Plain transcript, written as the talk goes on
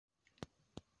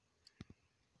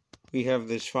We have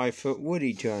this 5-foot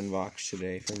Woody to unbox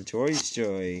today from Toy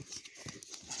Story.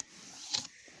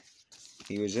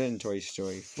 He was in Toy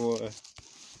Story 4,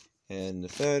 and the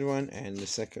third one, and the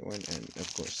second one, and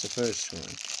of course the first one.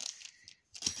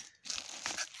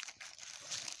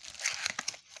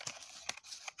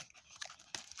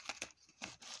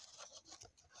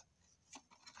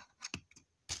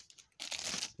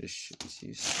 This should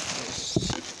use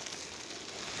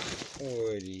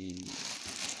Woody.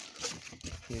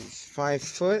 He's 5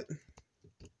 foot.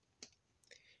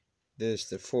 There's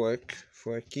the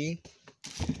Forky.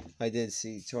 I did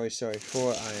see Toy Story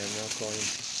 4. I am not going to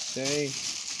say.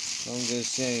 All I'm going to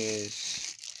say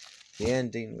is the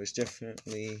ending was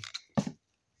definitely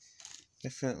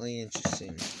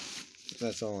interesting.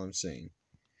 That's all I'm saying.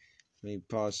 Let me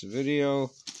pause the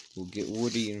video. We'll get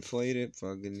Woody inflated,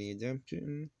 plug in the adapter,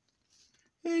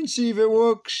 and see if it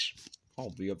works. I'll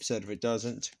be upset if it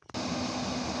doesn't.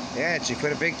 Yeah, she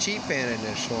put a big cheap fan in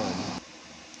this one.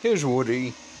 Here's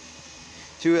Woody.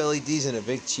 2 LEDs and a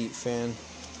big cheap fan.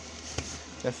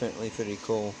 Definitely pretty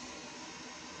cool.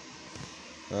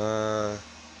 Yeah,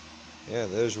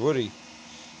 there's Woody.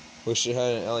 Wish it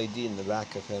had an LED in the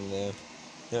back of him there.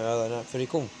 Yeah, other than that, pretty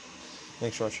cool.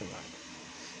 Thanks for watching that.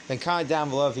 And comment down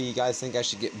below if you guys think I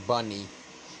should get Bunny.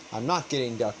 I'm not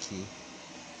getting Ducky.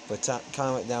 But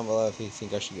comment down below if you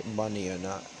think I should get Bunny or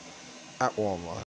not at Walmart.